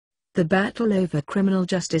The battle over criminal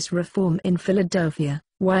justice reform in Philadelphia,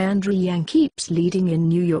 why Andrew Yang keeps leading in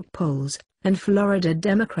New York polls, and Florida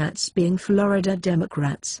Democrats being Florida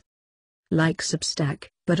Democrats. Like Substack,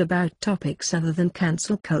 but about topics other than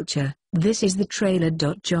cancel culture, this is the trailer.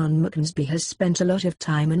 John McKinsey has spent a lot of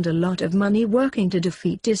time and a lot of money working to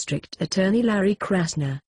defeat District Attorney Larry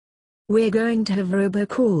Krasner. "We're going to have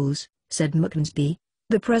robocalls," said McKinsey,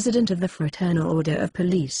 the president of the Fraternal Order of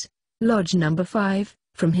Police, Lodge No. 5,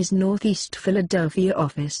 from his Northeast Philadelphia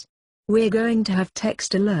office. "We're going to have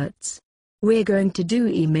text alerts. We're going to do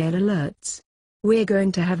email alerts. We're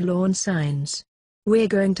going to have lawn signs. We're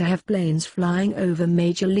going to have planes flying over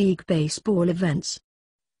Major League Baseball events.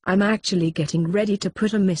 I'm actually getting ready to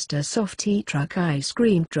put a Mr. Softy truck ice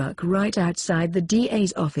cream truck right outside the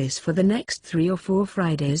DA's office for the next 3 or 4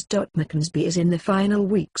 Fridays." McKinsey is in the final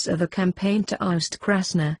weeks of a campaign to oust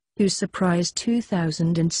Krasner, whose surprise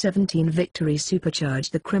 2017 victory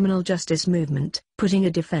supercharged the criminal justice movement, putting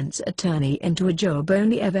a defense attorney into a job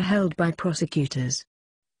only ever held by prosecutors.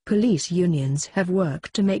 Police unions have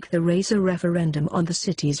worked to make the race a referendum on the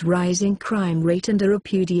city's rising crime rate and a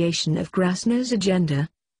repudiation of Krasner's agenda: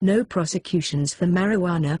 no prosecutions for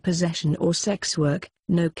marijuana possession or sex work,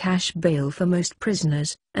 no cash bail for most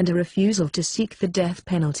prisoners, and a refusal to seek the death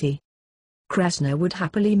penalty. Krasner would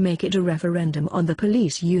happily make it a referendum on the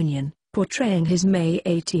police union, portraying his May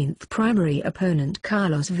 18 primary opponent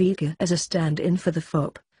Carlos Vega as a stand-in for the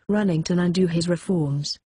FOP, running to undo his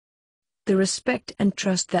reforms. "The respect and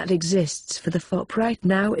trust that exists for the FOP right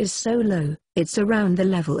now is so low, it's around the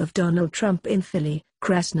level of Donald Trump in Philly,"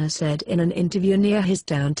 Krasner said in an interview near his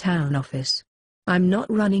downtown office. "I'm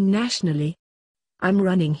not running nationally. I'm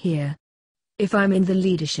running here. If I'm in the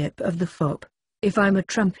leadership of the FOP, if I'm a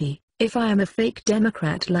Trumpy, if I am a fake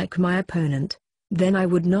Democrat like my opponent, then I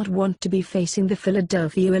would not want to be facing the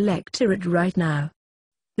Philadelphia electorate right now."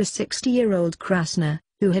 The 60-year-old Krasner,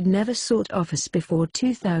 who had never sought office before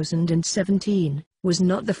 2017, was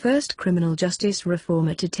not the first criminal justice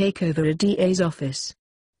reformer to take over a DA's office.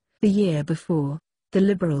 The year before, the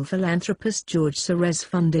liberal philanthropist George Soros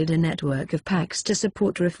funded a network of PACs to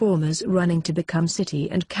support reformers running to become city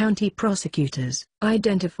and county prosecutors,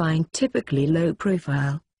 identifying typically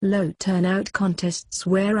low-profile, low-turnout contests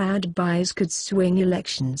where ad buys could swing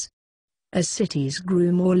elections. As cities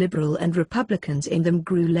grew more liberal and Republicans in them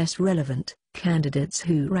grew less relevant, candidates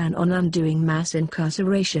who ran on undoing mass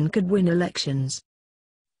incarceration could win elections.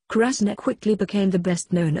 Krasner quickly became the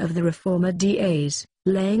best-known of the reformer DAs,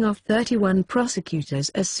 laying off 31 prosecutors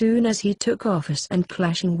as soon as he took office and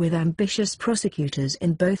clashing with ambitious prosecutors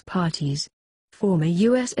in both parties. Former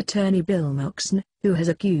U.S. Attorney Bill Moxon, who has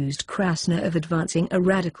accused Krasner of advancing a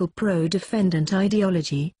radical pro-defendant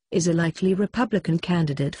ideology, is a likely Republican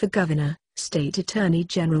candidate for governor. State Attorney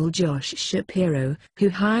General Josh Shapiro, who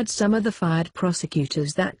hired some of the fired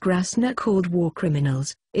prosecutors that Krasner called war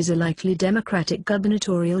criminals, is a likely Democratic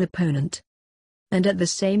gubernatorial opponent. And at the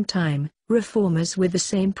same time, reformers with the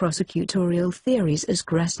same prosecutorial theories as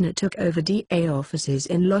Krasner took over DA offices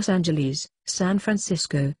in Los Angeles, San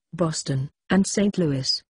Francisco, Boston, and St.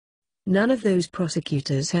 Louis. None of those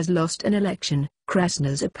prosecutors has lost an election.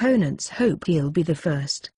 Krasner's opponents hope he'll be the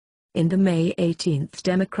first. In the May 18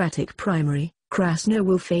 Democratic primary, Krasner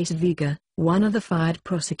will face Vega, one of the fired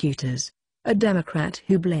prosecutors, a Democrat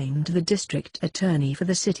who blamed the district attorney for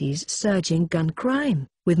the city's surging gun crime,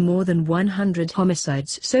 with more than 100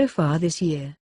 homicides so far this year.